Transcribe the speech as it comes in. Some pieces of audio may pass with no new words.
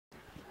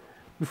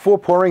Before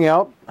pouring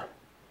out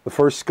the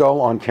first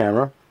skull on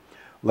camera,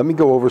 let me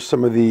go over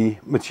some of the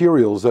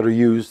materials that are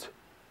used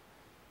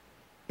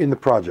in the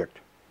project.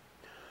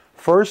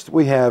 First,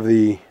 we have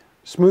the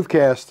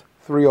Smoothcast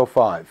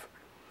 305.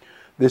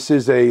 This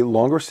is a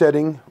longer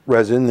setting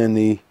resin than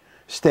the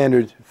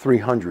standard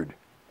 300,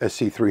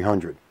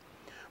 SC300.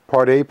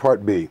 Part A,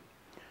 Part B.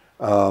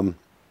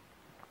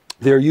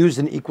 They're used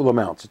in equal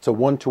amounts. It's a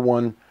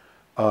 1-to-1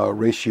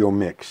 ratio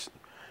mix.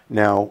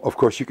 Now, of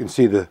course, you can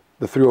see the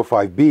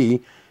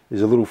 305B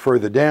is a little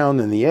further down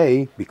than the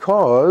A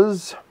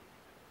because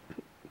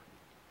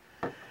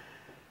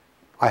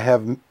I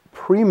have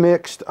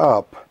pre-mixed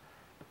up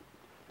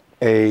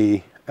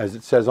a, as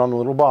it says on the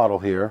little bottle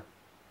here,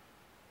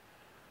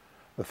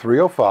 the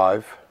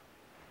 305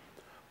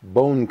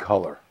 bone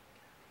color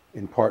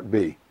in Part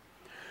B.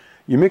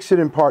 You mix it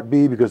in Part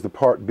B because the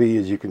Part B,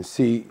 as you can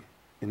see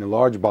in the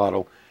large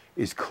bottle,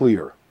 is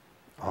clear.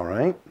 All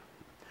right.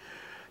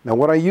 Now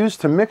what I use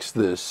to mix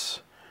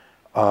this,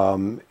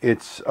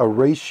 it's a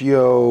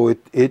ratio,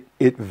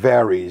 it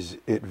varies.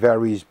 It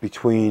varies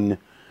between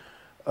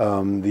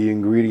the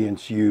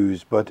ingredients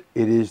used, but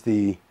it is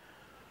the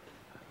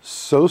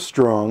So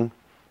Strong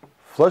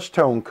Flesh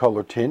Tone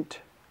Color Tint.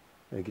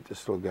 Let me get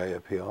this little guy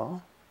up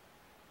here.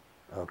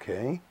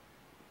 Okay.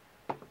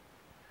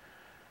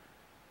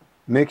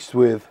 Mixed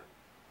with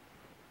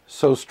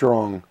So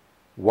Strong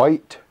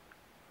White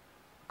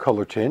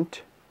Color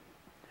Tint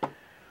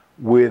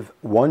with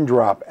 1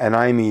 drop, and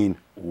I mean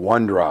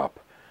 1 drop,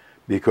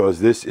 because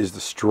this is the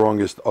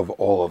strongest of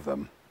all of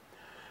them,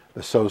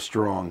 the So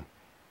Strong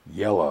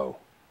Yellow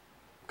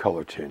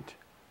Color Tint.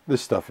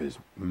 This stuff is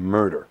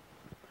murder.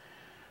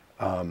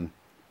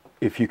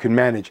 If you can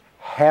manage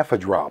half a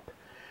drop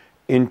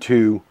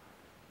into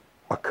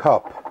a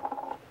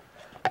cup,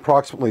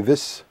 approximately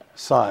this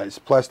size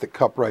plastic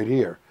cup right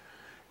here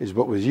is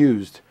what was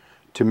used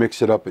to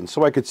mix it up in,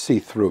 so I could see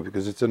through,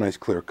 because it's a nice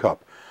clear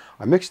cup.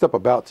 I mixed up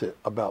about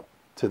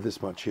to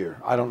this much here.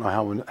 I don't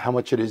know how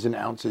much it is in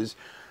ounces.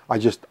 I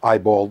just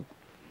eyeballed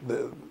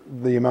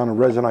the amount of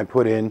resin I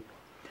put in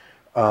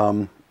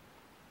and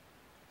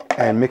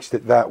mixed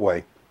it that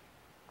way.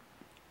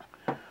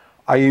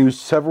 I used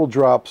several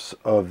drops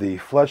of the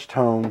Flesh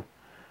Tone,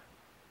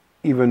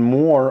 even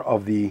more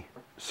of the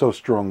So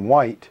Strong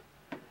White,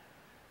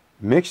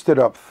 mixed it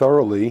up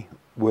thoroughly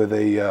with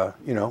a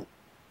you know,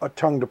 a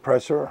tongue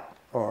depressor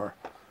or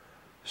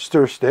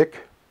stir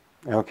stick,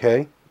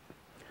 okay.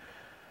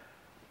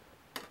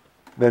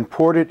 Then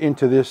poured it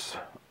into this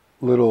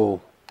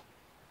little,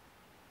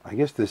 I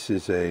guess this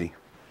is a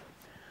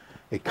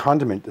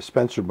condiment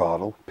dispenser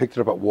bottle. Picked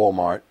it up at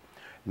Walmart,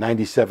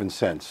 97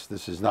 cents.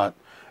 This is not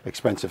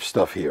expensive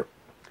stuff here.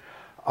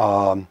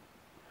 And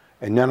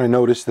then I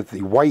noticed that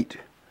the white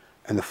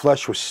and the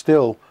flesh was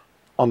still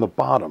on the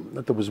bottom,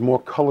 that there was more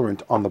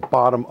colorant on the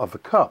bottom of the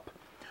cup.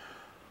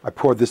 I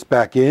poured this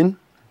back in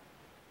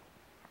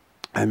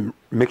and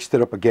mixed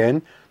it up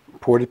again,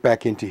 poured it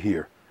back into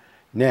here.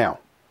 Now,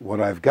 what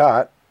I've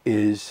got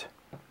is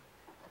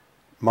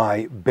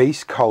my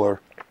base color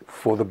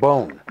for the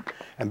bone.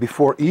 And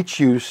before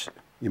each use,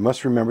 you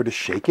must remember to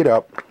shake it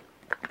up.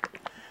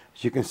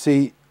 As you can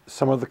see,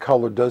 some of the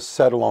color does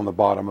settle on the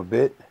bottom a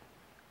bit.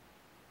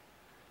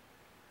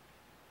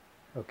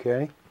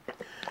 Okay.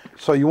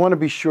 So you want to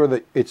be sure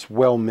that it's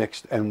well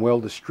mixed and well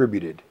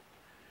distributed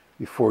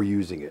before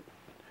using it.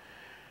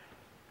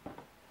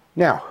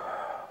 Now,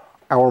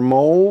 our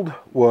mold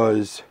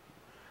was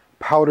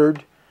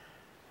powdered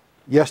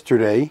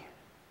yesterday,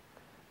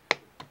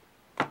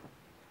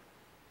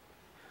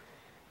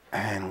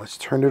 and let's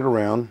turn it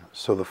around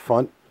so the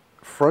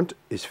front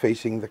is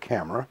facing the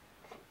camera.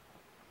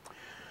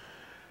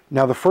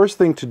 Now the first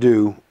thing to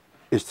do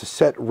is to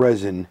set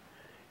resin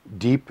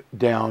deep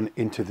down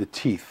into the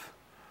teeth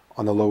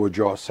on the lower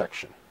jaw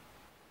section.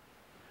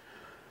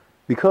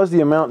 Because the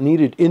amount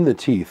needed in the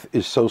teeth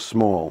is so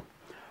small,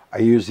 I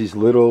use these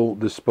little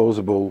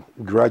disposable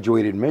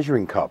graduated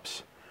measuring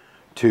cups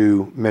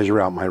to measure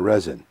out my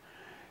resin.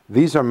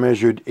 These are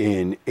measured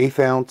in 1/8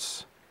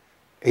 ounce,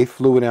 1/8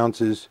 fluid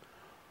ounces.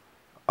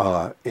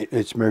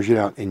 It's measured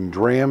out in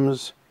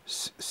drams,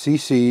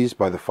 cc's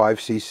by the 5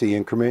 cc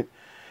increment,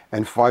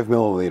 and 5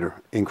 milliliter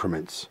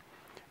increments,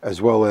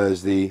 as well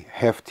as the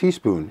 1/2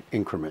 teaspoon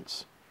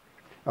increments.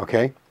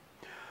 Okay?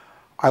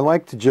 I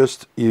like to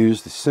just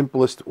use the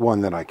simplest one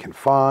that I can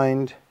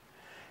find,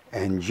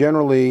 and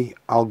generally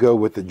I'll go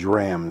with the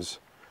drams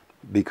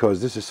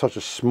because this is such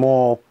a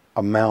small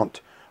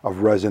amount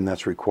of resin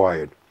that's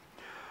required.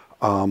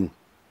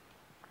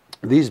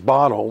 These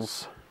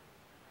bottles,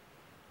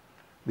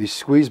 these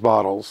squeeze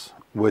bottles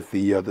with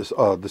the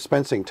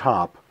dispensing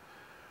top,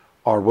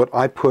 are what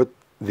I put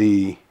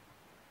the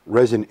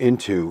resin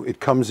into. It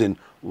comes in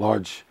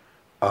large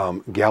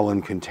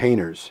gallon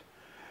containers.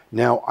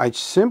 Now I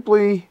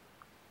simply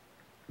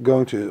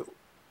going to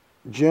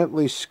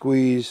gently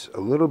squeeze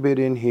a little bit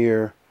in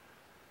here,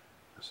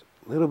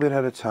 a little bit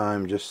at a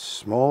time, just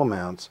small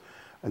amounts,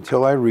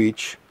 until I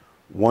reach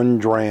 1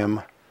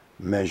 dram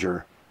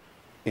measure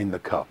in the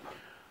cup.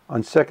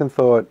 On second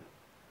thought,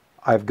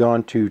 I've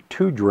gone to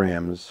 2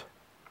 drams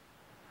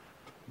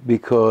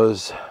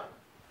because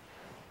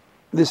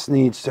this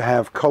needs to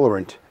have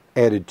colorant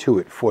added to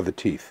it for the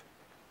teeth.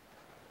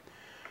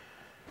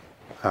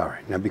 All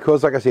right, now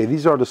because, like I say,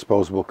 these are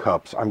disposable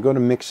cups, I'm going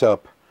to mix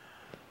up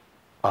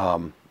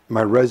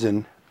my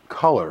resin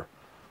color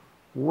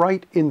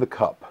right in the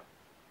cup.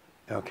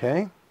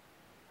 Okay?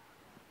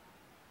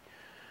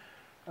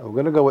 We're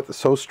going to go with the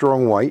So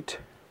Strong White.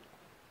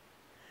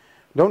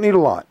 Don't need a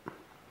lot.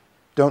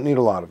 Don't need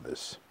a lot of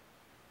this.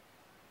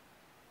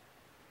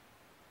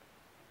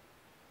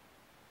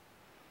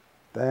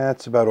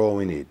 That's about all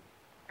we need.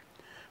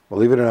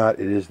 Believe it or not,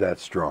 it is that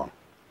strong.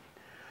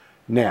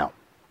 Now,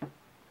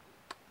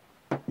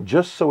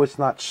 just so it's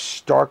not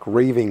stark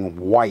raving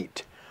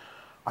white,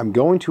 I'm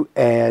going to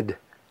add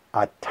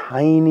a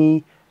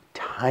tiny,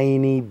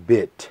 tiny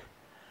bit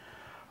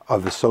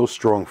of the So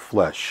Strong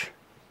Flesh.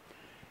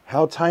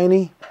 How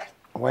tiny?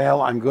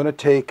 Well, I'm going to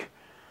take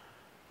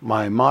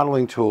my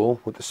modeling tool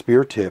with the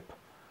spear tip,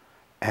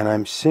 and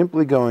I'm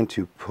simply going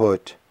to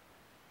put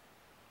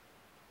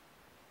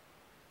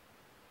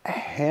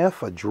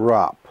half a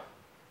drop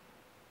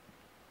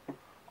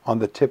on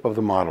the tip of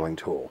the modeling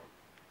tool.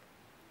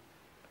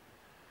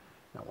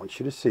 Now, I want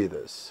you to see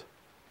this.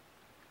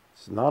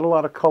 It's not a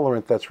lot of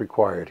colorant that's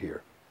required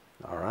here.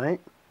 All right?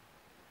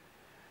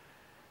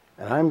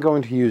 And I'm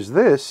going to use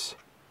this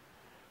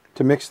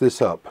to mix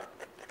this up.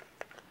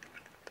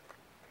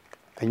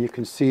 And you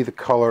can see the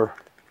color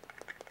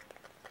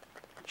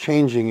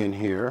changing in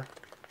here.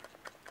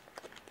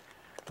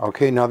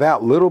 Okay, now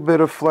that little bit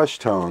of flesh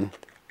tone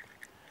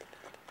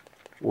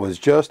was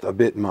just a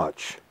bit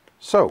much.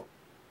 So,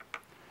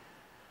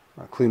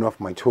 I'll clean off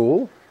my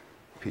tool,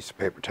 piece of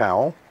paper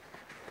towel,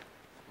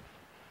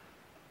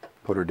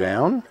 put her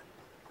down.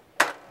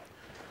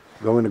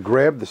 Going to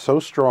grab the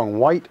So Strong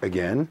White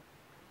again.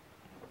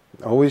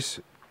 Always,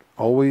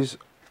 always,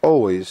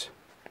 always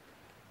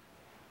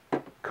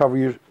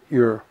cover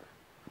your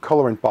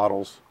colorant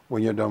bottles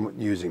when you're done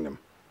using them.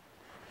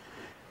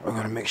 We're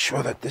going to make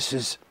sure that this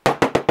is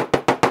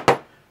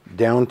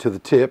down to the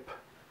tip.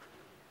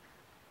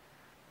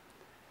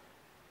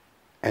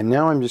 And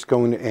now I'm just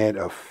going to add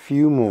a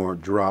few more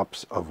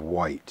drops of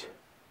white.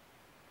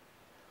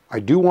 I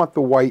do want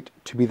the white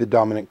to be the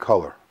dominant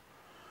color.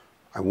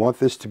 I want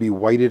this to be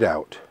whited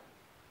out.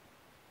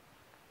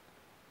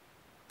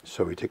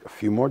 So we take a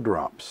few more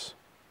drops.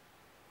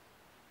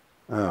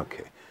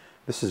 Okay,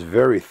 this is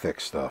very thick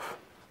stuff.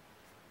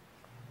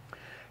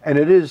 And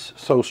it is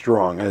so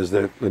strong, as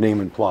the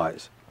name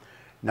implies.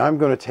 Now I'm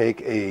going to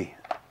take a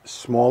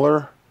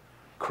smaller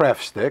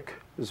craft stick.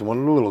 This is one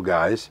of the little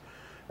guys,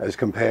 as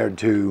compared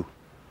to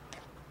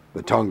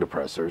the tongue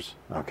depressors,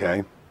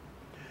 okay?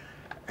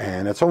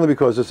 And that's only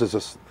because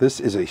this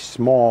is a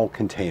small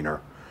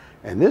container,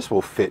 and this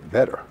will fit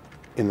better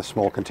in the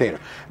small container.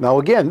 Now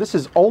again, this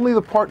is only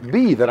the part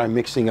B that I'm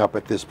mixing up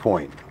at this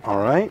point, all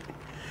right?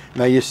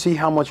 Now you see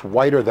how much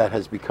whiter that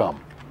has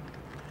become,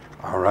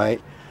 all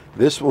right?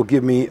 This will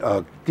give me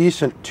a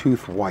decent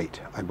tooth white,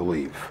 I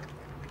believe.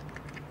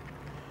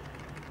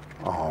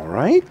 All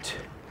right.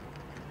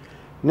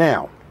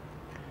 Now,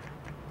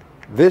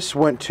 this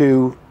went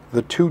to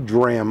the 2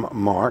 dram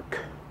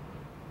mark.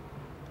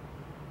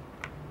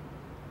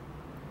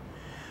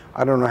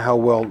 I don't know how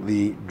well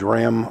the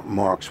dram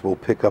marks will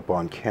pick up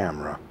on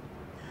camera,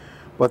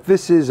 but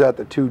this is at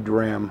the 2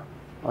 dram.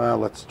 Well,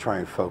 let's try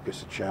and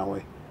focus it, shall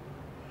we?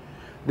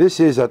 This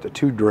is at the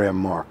 2 dram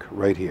mark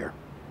right here.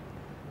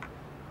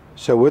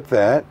 So with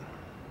that,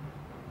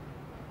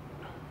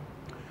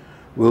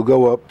 we'll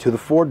go up to the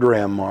 4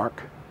 dram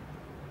mark,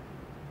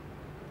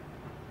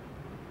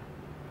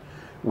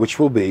 which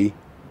will be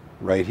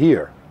right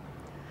here.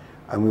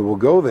 And we will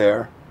go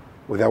there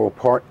with our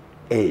part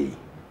A.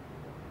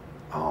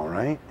 All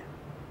right.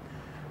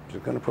 I'm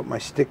just going to put my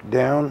stick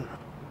down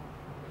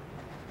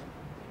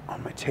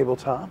on my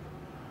tabletop.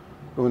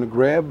 I'm going to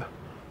grab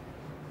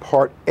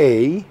part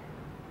A.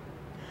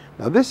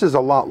 Now this is a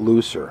lot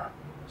looser,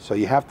 so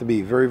you have to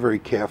be very, very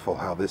careful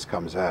how this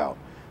comes out.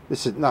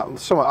 This is not,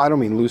 so I don't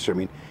mean looser, I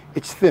mean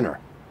it's thinner.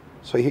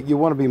 So you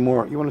want to be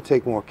more, you want to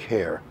take more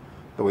care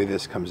the way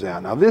this comes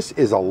out. Now this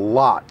is a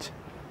lot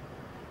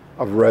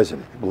of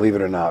resin, believe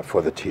it or not,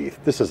 for the teeth.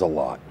 This is a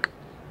lot,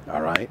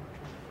 all right?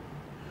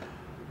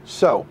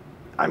 So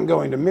I'm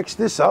going to mix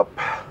this up.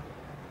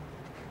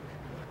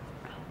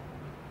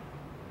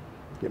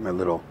 Get my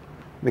little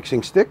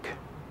mixing stick.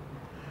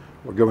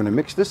 We're going to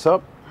mix this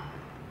up.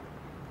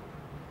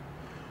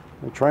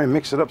 I'll try and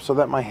mix it up so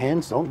that my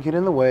hands don't get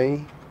in the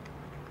way.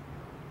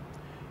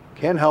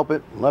 Can't help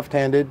it,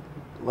 left-handed.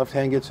 Left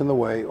hand gets in the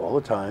way all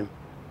the time.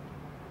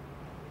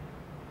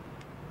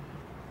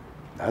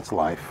 That's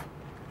life.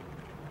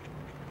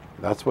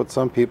 That's what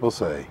some people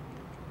say.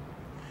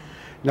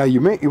 Now you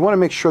want to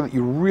make sure that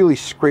you really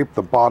scrape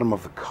the bottom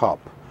of the cup,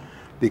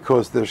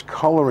 because there's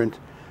colorant.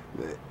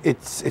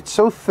 It's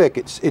so thick,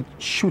 it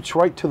shoots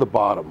right to the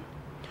bottom.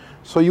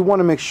 So you want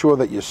to make sure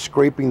that you're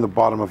scraping the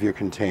bottom of your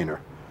container.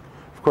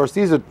 Of course,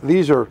 these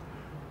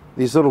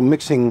little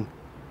mixing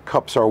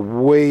cups are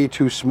way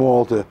too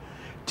small to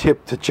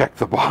tip to check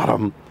the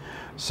bottom.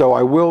 So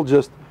I will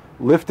just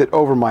lift it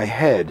over my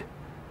head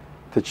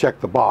to check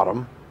the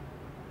bottom.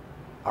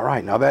 All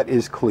right, now that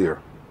is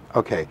clear.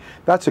 Okay,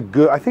 that's a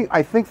good, I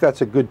think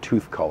that's a good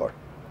tooth color.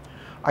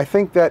 I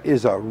think that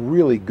is a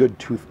really good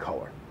tooth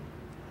color.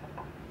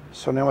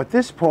 So now at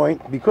this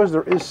point, because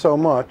there is so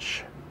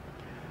much,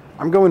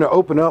 I'm going to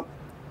open up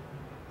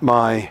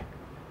my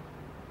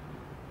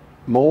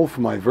mold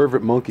for my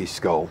Vervet monkey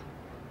skull.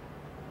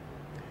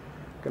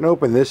 I'm going to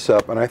open this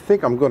up, and I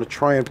think I'm going to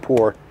try and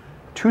pour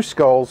 2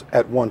 skulls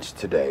at once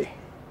today.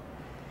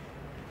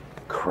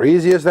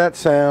 Crazy as that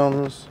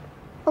sounds,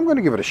 I'm going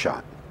to give it a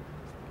shot.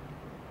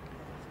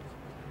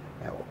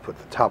 Now we'll put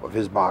the top of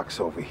his box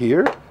over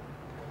here.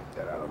 Get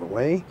that out of the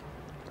way.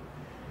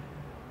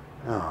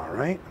 All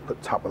right,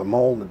 put the top of the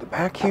mold at the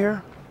back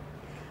here.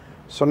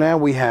 So now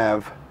we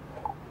have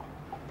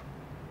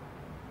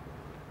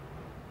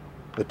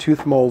the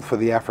tooth mold for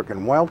the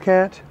African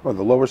Wildcat, or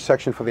the lower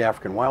section for the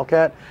African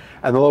Wildcat,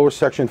 and the lower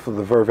section for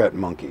the Vervet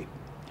monkey.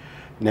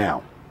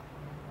 Now,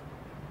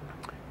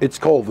 it's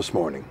cold this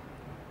morning.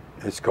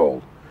 It's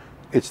cold.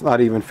 It's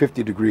not even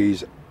 50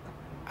 degrees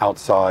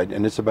outside,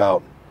 and it's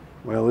about,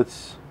 well,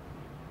 it's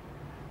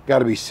got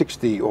to be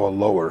 60 or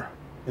lower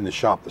in the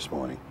shop this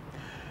morning.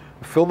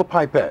 Fill the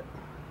pipette,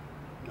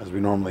 as we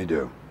normally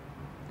do.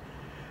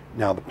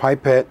 Now the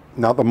pipette,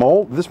 now the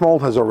mold, this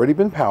mold has already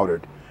been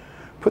powdered.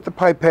 Put the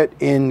pipette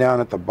in down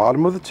at the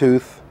bottom of the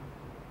tooth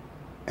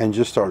and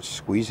just start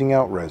squeezing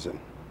out resin.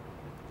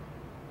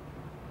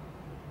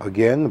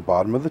 Again, the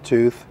bottom of the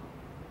tooth,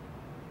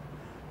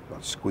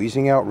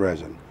 squeezing out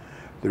resin.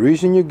 The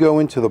reason you go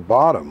into the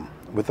bottom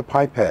with the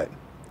pipette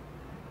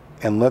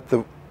and let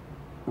the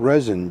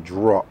resin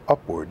draw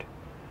upward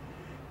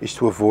is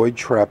to avoid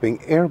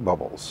trapping air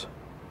bubbles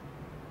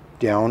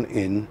down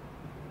in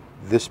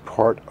this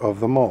part of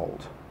the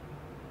mold.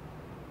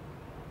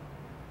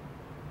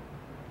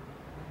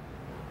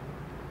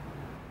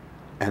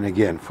 And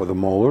again, for the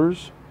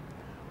molars,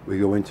 we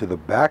go into the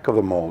back of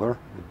the molar,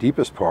 the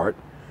deepest part,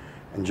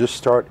 and just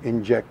start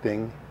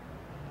injecting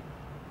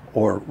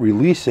or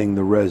releasing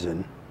the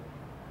resin,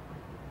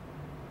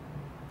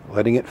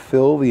 letting it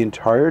fill the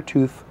entire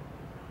tooth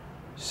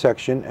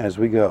section as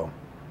we go.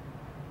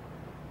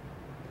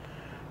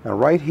 Now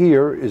right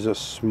here is a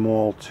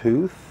small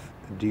tooth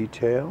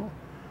detail.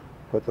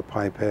 Put the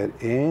pipette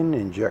in,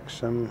 inject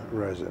some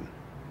resin.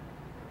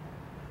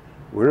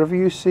 Wherever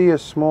you see a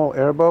small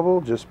air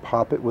bubble, just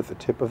pop it with the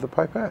tip of the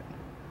pipette.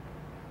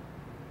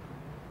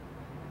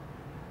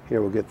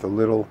 Here we'll get the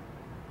little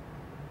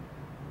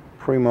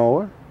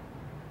premolar.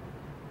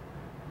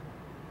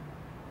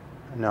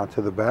 And now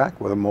to the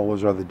back where the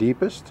molars are the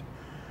deepest.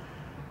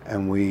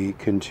 And we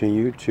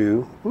continue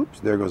to, oops,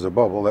 there goes a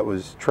bubble that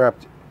was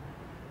trapped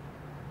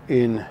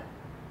in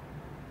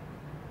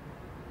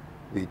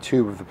the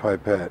tube of the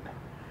pipette.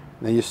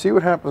 Now you see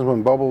what happens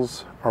when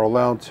bubbles are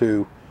allowed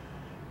to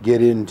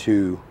get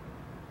into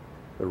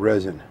the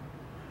resin.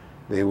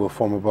 They will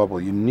form a bubble.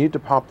 You need to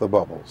pop the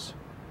bubbles.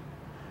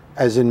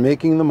 As in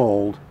making the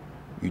mold,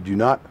 you do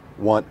not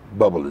want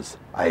bubbles.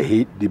 I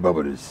hate the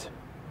bubbles.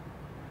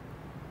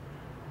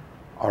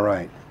 All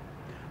right,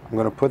 I'm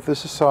going to put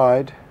this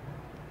aside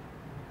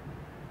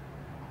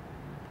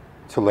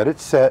to let it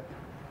set,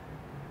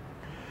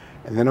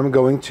 and then I'm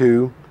going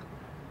to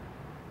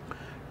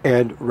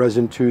add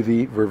resin to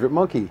the Vervet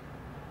monkey,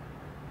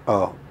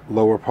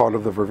 lower part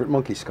of the Vervet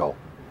monkey skull.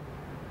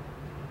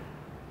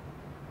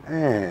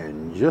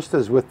 And just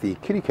as with the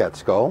kitty cat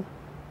skull,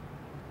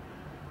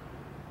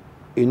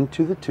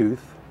 into the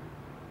tooth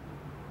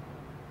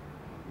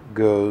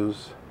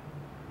goes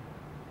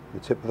the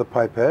tip of the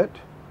pipette,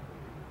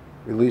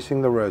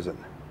 releasing the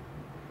resin.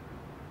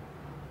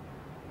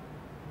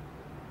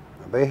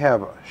 Now they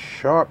have a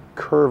sharp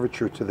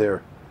curvature to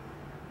their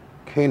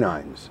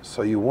canines,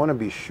 so you want to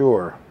be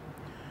sure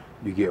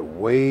you get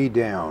way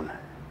down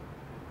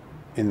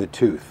in the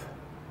tooth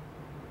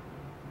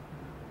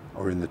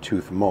or in the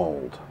tooth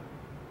mold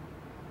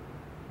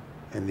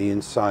and the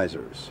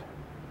incisors.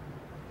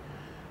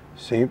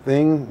 Same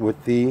thing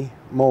with the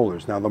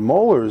molars. Now the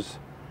molars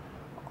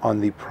on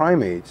the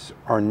primates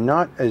are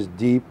not as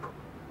deep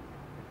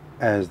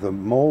as the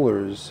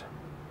molars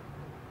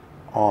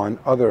on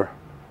other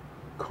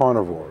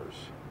carnivores.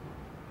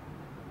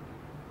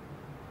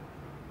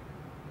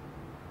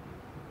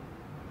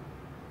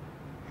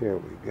 Here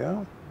we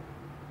go.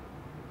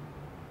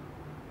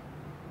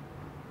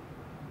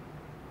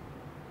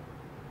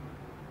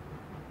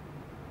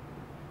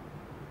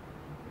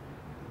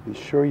 Be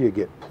sure you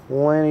get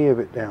plenty of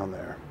it down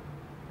there,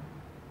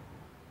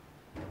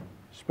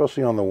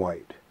 especially on the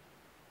white,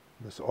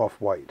 this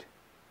off-white.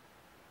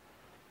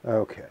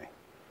 Okay,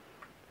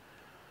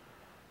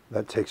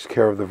 that takes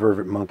care of the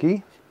Vervet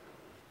monkey.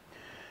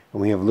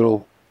 And we have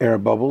little air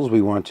bubbles.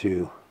 We want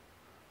to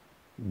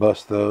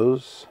bust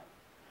those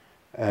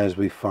as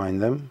we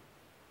find them.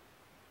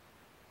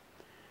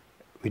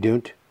 We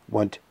don't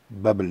want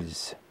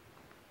bubbles.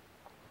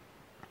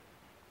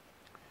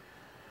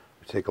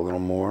 We take a little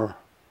more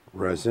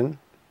resin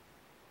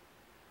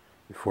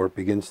before it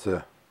begins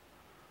to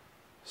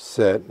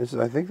set.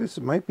 I think this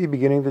might be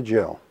beginning to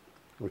gel,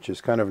 which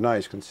is kind of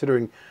nice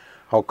considering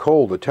how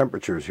cold the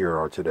temperatures here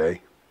are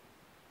today.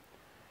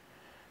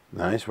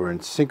 Nice. We're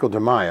in Cinco de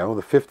Mayo,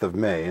 the 5th of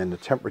May, and the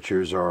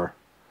temperatures are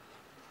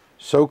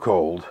so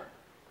cold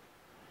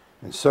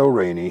and so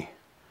rainy.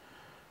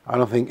 I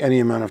don't think any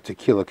amount of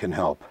tequila can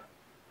help.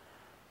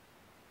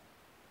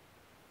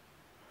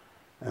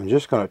 I'm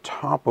just going to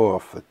top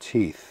off the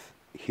teeth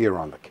here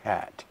on the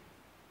cat.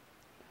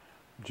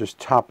 Just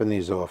topping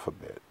these off a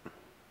bit.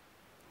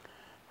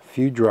 A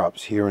few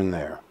drops here and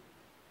there.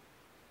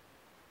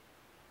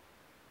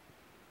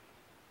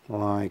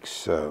 Like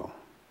so.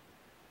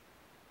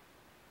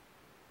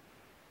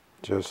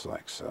 Just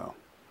like so.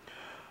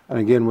 And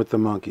again with the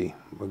monkey,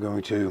 we're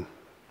going to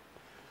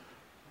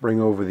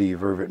bring over the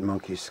Vervet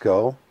monkey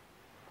skull,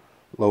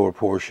 lower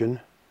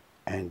portion,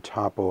 and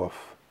top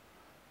off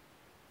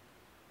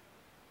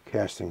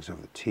castings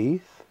of the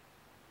teeth.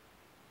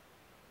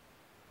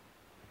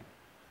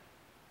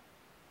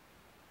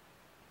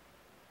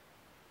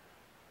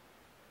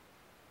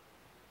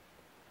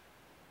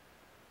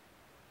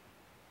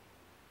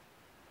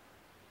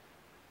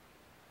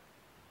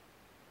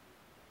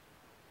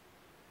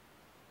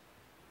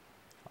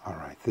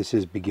 Alright, this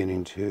is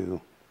beginning to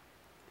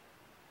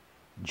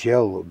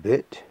gel a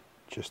bit,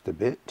 just a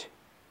bit.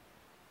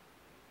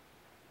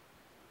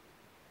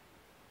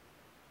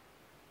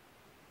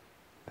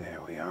 There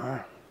we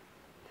are.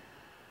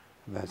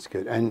 That's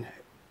good. And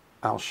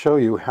I'll show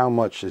you how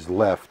much is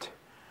left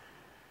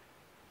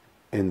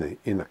in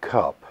the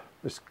cup.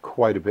 There's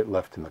quite a bit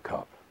left in the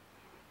cup.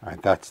 All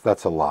right,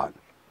 that's a lot.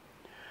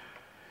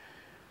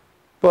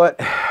 But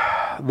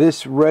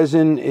this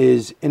resin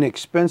is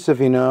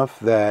inexpensive enough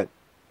that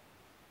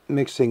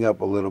mixing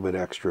up a little bit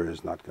extra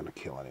is not going to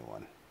kill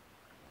anyone.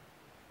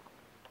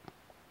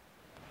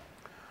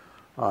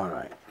 All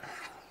right.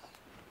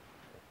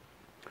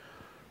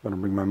 I'm going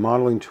to bring my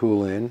modeling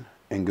tool in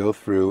and go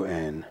through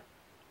and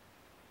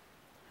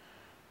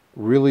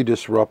really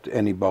disrupt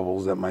any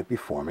bubbles that might be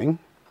forming.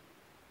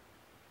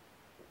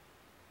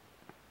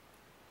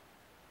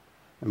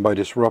 And by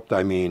disrupt,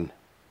 I mean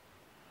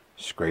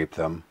scrape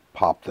them,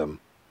 pop them,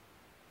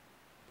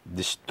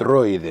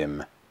 destroy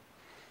them.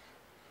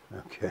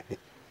 Okay.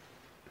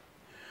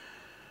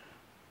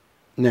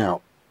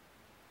 Now,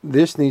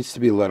 this needs to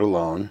be let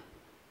alone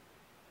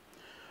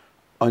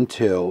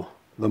until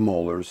the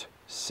molars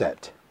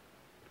set.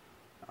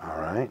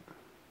 All right.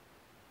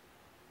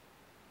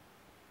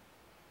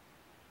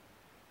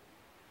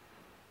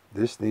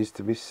 This needs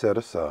to be set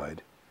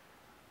aside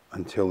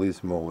until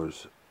these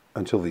molars,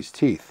 until these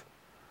teeth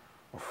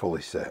are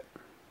fully set.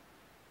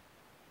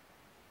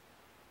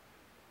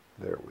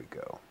 There we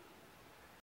go.